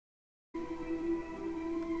Hey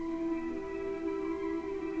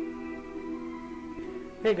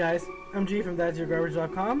guys, I'm G from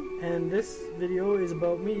That'sYourGarbage.com, and this video is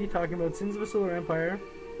about me talking about Sins of a Solar Empire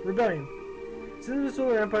Rebellion. Sins of a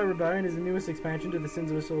Solar Empire Rebellion is the newest expansion to the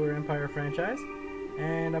Sins of a Solar Empire franchise,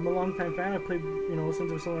 and I'm a longtime fan. I've played,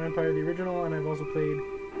 Sins of a Solar Empire, the original, and I've also played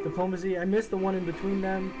Diplomacy. I missed the one in between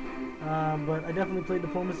them, but I definitely played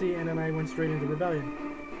Diplomacy, and then I went straight into Rebellion.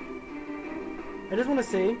 I just want to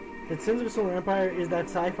say that Sins of a Solar Empire is that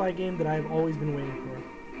sci-fi game that I've always been waiting for.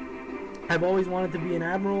 I've always wanted to be an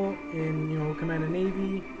admiral in, command a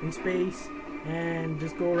navy, in space, and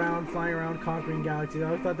just go around, flying around, conquering galaxies. I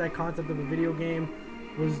always thought that concept of a video game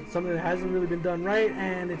was something that hasn't really been done right,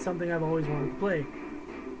 and it's something I've always wanted to play.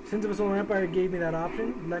 Sins of a Solar Empire gave me that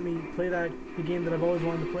option, let me play the game that I've always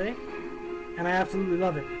wanted to play, and I absolutely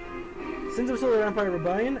love it. Sins of a Solar Empire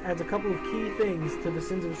Rebellion adds a couple of key things to the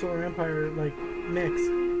Sins of a Solar Empire mix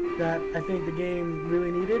that I think the game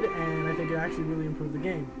really needed, and I think it actually really improved the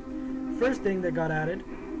game. First thing that got added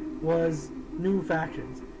was new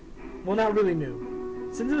factions. Well, not really new.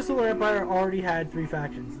 Sins of the Solar Empire already had 3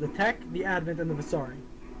 factions: the Tech, the Advent, and the Visari.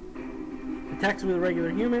 The Techs were the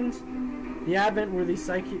regular humans. The Advent were the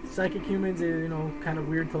psychic humans, kind of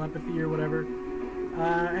weird telepathy or whatever.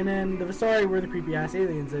 And then the Visari were the creepy ass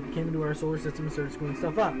aliens that came into our solar system and started screwing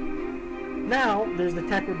stuff up. Now there's the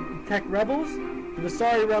Tech Rebels, the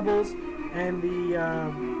Visari Rebels, and the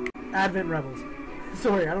Advent Rebels.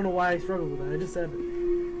 Sorry, I don't know why I struggled with that. I just said it.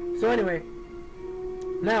 So anyway,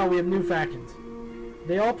 now we have new factions.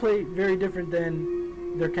 They all play very different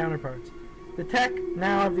than their counterparts. The Tech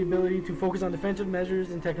now have the ability to focus on defensive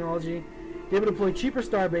measures and technology. They're able to deploy cheaper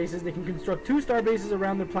star bases. They can construct 2 star bases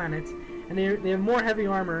around their planets, and they have more heavy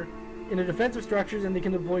armor in their defensive structures, and they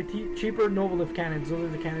can deploy cheaper Novalift cannons. Those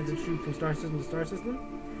are the cannons that shoot from star system to star system.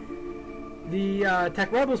 The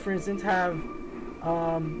Tech Rebels, for instance, have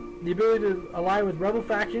the ability to ally with rebel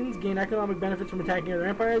factions, gain economic benefits from attacking other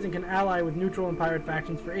empires, and can ally with neutral and pirate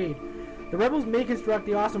factions for aid. The rebels may construct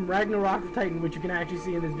the awesome Ragnarok of Titan, which you can actually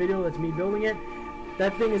see in this video. That's me building it.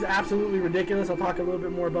 That thing is absolutely ridiculous. I'll talk a little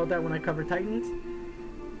bit more about that when I cover Titans.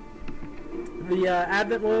 The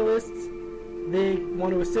Advent Loyalists, they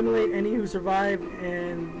want to assimilate any who survive,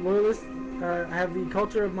 and Loyalists have the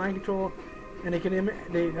culture of mind control, and the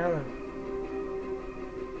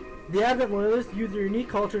Advent Loyalists use their unique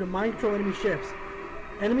culture to mind control enemy ships,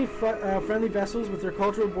 enemy friendly vessels with their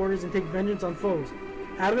cultural borders, and take vengeance on foes.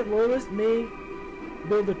 Advent Loyalists may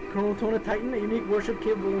build the Chronotona Titan, a unique warship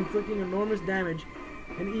capable of inflicting enormous damage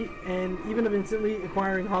and even of instantly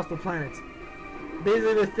acquiring hostile planets.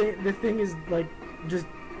 Basically, the thing is just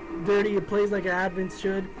dirty. It plays like an Advent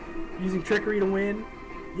should, using trickery to win.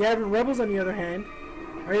 The Advent Rebels, on the other hand,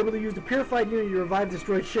 are able to use the Purified Unity to revive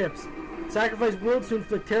destroyed ships, sacrifice worlds to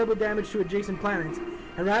inflict terrible damage to adjacent planets,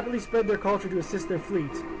 and rapidly spread their culture to assist their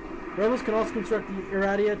fleets. Rebels can also construct the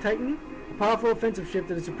Iradia Titan, a powerful offensive ship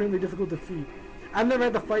that is supremely difficult to defeat. I've never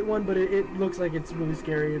had to fight one, but it looks like it's really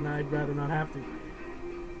scary, and I'd rather not have to.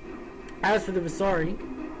 As for the Visari,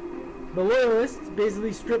 the Loyalists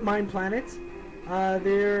basically strip mine planets.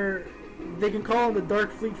 They can call on the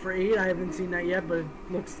Dark Fleet for aid. I haven't seen that yet, but it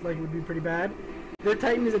looks like it would be pretty bad. Their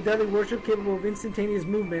Titan is a deadly warship capable of instantaneous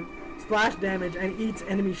movement, splash damage, and eats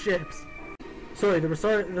enemy ships. Sorry, the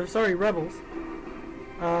Visari Rebels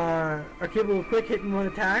are capable of quick hit and run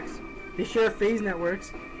attacks. They share phase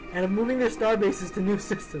networks and of moving their star bases to new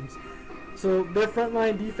systems. So their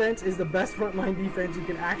frontline defense is the best frontline defense you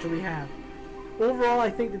can actually have. Overall, I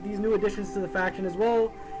think that these new additions to the faction, as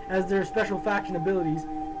well as their special faction abilities,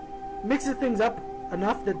 mixes things up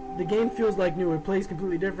enough that the game feels like new. It plays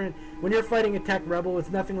completely different. When you're fighting a Tech Rebel, it's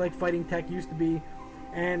nothing like fighting Tech used to be,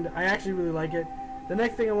 and I actually really like it. The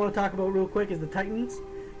next thing I want to talk about real quick is the Titans.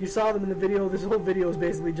 You saw them in the video. This whole video is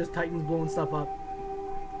basically just Titans blowing stuff up.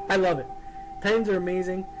 I love it. Titans are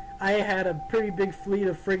amazing. I had a pretty big fleet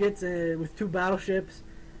of frigates with 2 battleships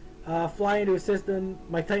fly into a system.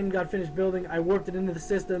 My Titan got finished building. I warped it into the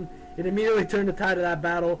system. It immediately turned the tide of that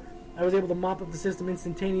battle. I was able to mop up the system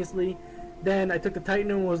instantaneously. Then I took the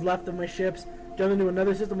Titan and what was left of my ships, jumped into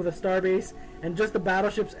another system with a starbase, and just the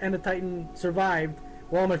battleships and the Titan survived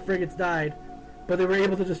while my frigates died, but they were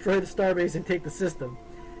able to destroy the starbase and take the system.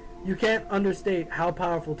 You can't understate how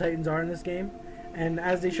powerful Titans are in this game, and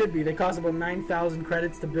as they should be. They cost about 9,000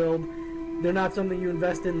 credits to build. They're not something you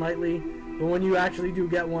invest in lightly, but when you actually do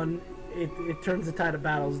get one, it turns the tide of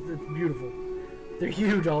battles. It's beautiful. They're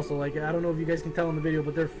huge also. I don't know if you guys can tell in the video,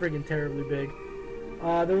 but they're friggin' terribly big.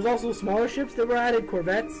 There was also smaller ships that were added,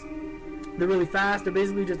 corvettes. They're really fast. They're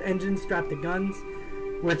basically just engines strapped to guns,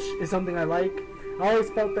 which is something I like. I always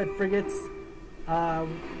felt that frigates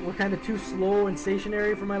were kind of too slow and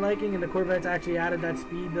stationary for my liking, and the Corvettes actually added that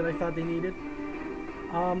speed that I thought they needed.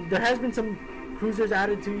 There has been some cruisers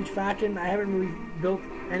added to each faction. I haven't really built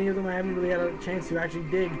any of them. I haven't really had a chance to actually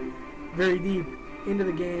dig very deep into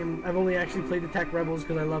the game. I've only actually played the Tech Rebels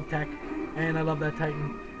because I love Tech, and I love that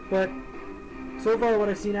Titan. But so far what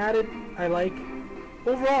I've seen added, I like.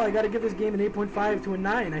 Overall, I got to give this game an 8.5 to a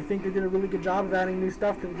 9. I think they did a really good job of adding new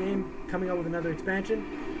stuff to the game, coming out with another expansion.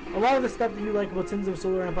 A lot of the stuff that you like about Sins of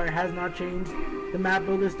Solar Empire has not changed. The map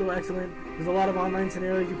builder is still excellent. There's a lot of online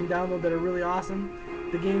scenarios you can download that are really awesome.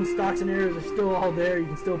 The game's stock scenarios are still all there. You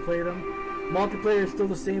can still play them. Multiplayer is still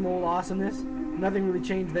the same old awesomeness. Nothing really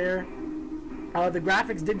changed there. The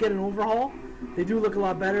graphics did get an overhaul. They do look a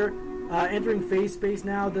lot better. Entering phase space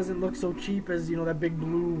now doesn't look so cheap as, you know, that big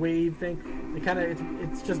blue wave thing.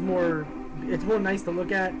 It's just more, it's more nice to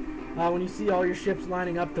look at. When you see all your ships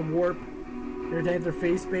lining up to warp or to enter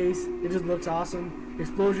phase space, it just looks awesome.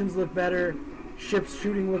 Explosions look better. Ships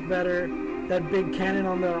shooting look better. That big cannon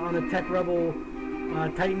on the Tech Rebel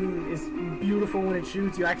Titan is beautiful when it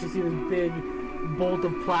shoots. You actually see this big bolt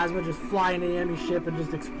of plasma just fly into the enemy ship and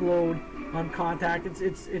just explode on contact.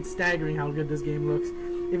 It's staggering how good this game looks.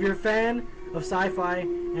 If you're a fan of sci-fi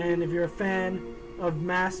and if you're a fan of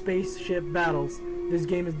mass spaceship battles, this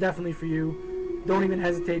game is definitely for you. Don't even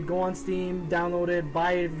hesitate. Go on Steam, download it,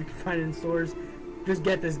 buy it if you can find it in stores. Just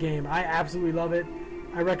get this game. I absolutely love it.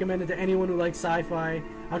 I recommend it to anyone who likes sci-fi.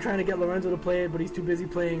 I'm trying to get Lorenzo to play it, but he's too busy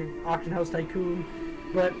playing Auction House Tycoon.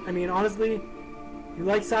 But, I mean, honestly, if you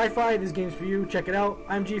like sci-fi, this game's for you. Check it out.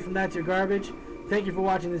 I'm G from That's Your Garbage. Thank you for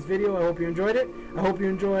watching this video. I hope you enjoyed it. I hope you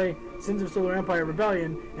enjoy Sins of Solar Empire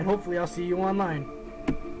Rebellion, and hopefully I'll see you online.